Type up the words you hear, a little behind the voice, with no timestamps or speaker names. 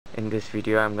In this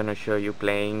video I'm gonna show you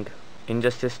playing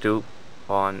Injustice 2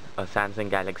 on a Samsung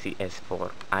Galaxy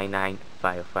S4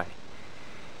 i9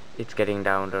 It's getting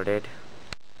downloaded.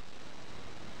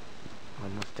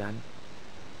 Almost done.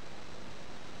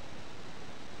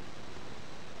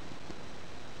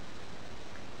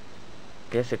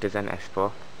 Yes, it is an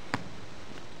S4.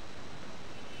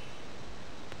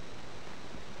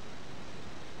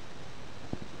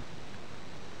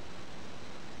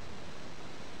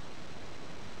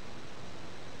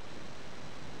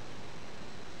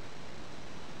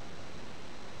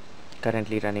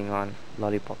 Currently running on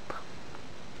Lollipop.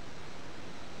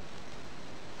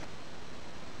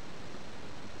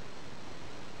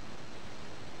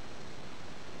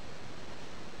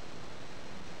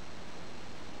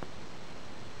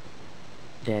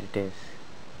 There it is.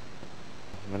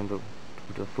 I'm gonna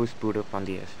do a first boot up on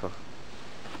the S4.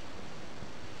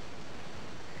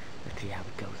 Let's see how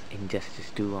it goes. Injustice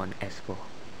 2 on S4.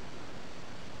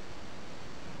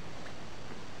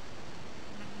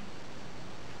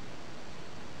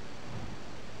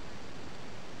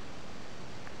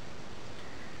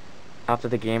 After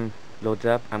the game loads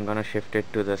up, I'm gonna shift it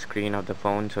to the screen of the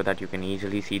phone so that you can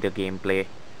easily see the gameplay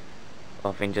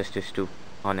of Injustice 2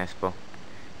 on S4.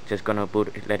 Just gonna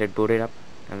let it boot it up,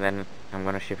 and then I'm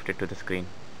gonna shift it to the screen.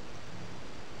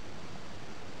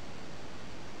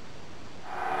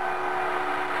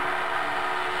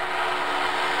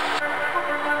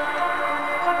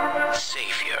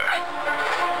 Savior.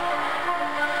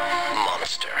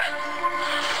 Monster.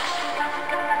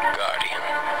 Guardian.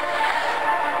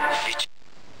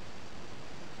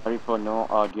 Sorry for no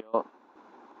audio.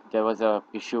 There was a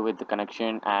issue with the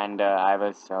connection, and I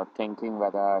was thinking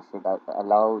whether I should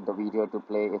allow the video to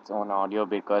play its own audio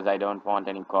because I don't want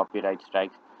any copyright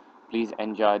strikes. Please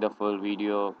enjoy the full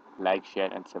video, like,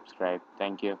 share, and subscribe.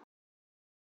 Thank you.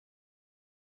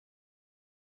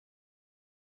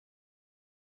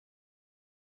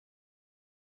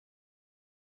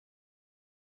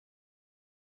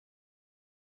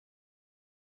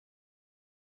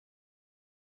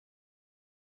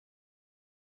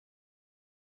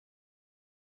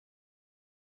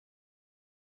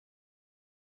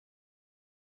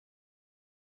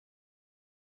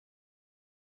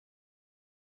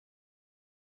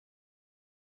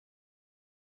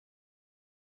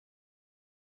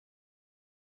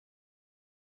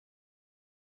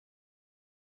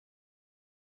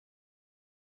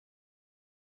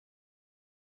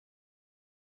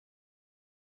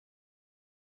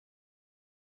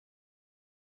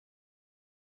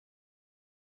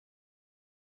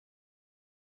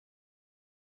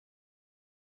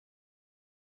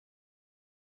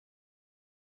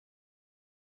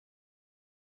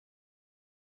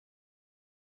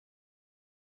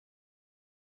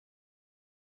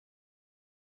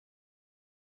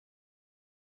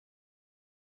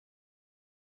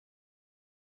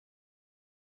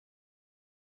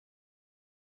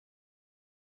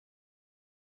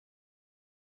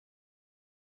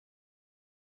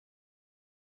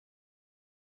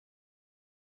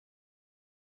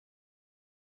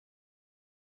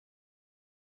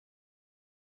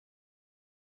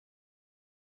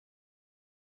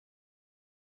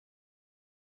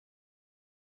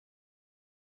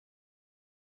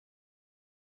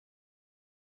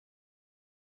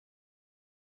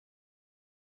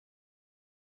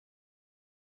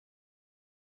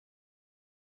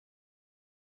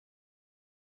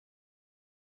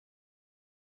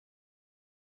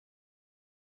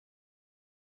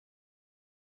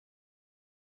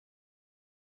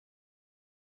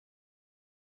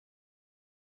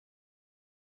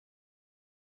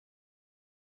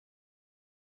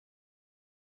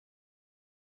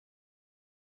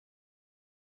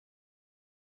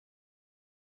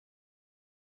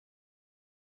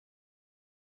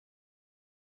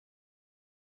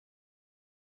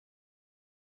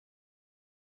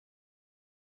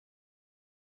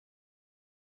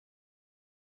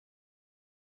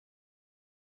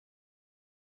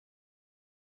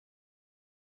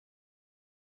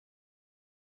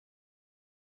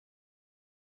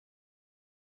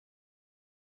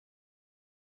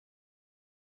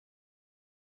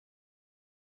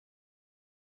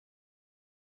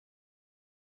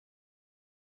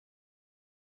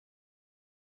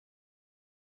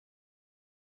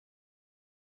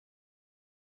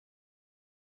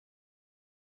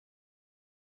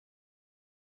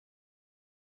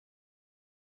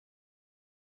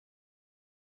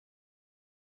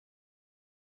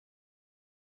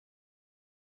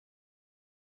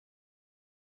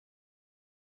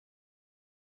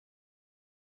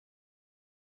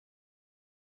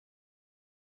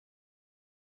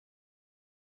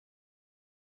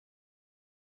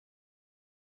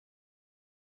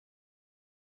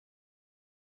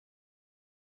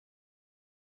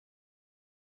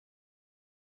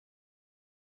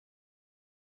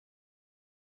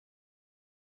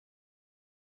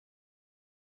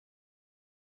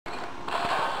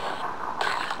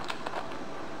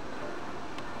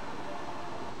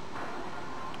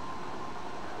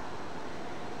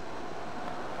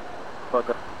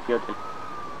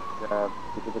 video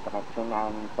due to the connection,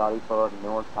 and sorry for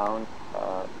no sound.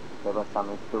 There was some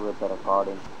issue with the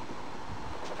recording.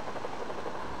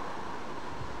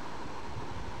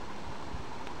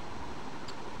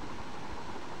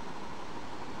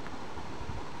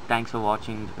 Thanks for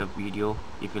watching the video.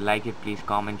 If you like it, please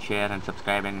comment, share and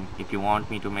subscribe, and if you want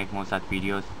me to make more such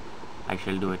videos, I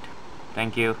shall do it.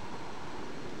 Thank you.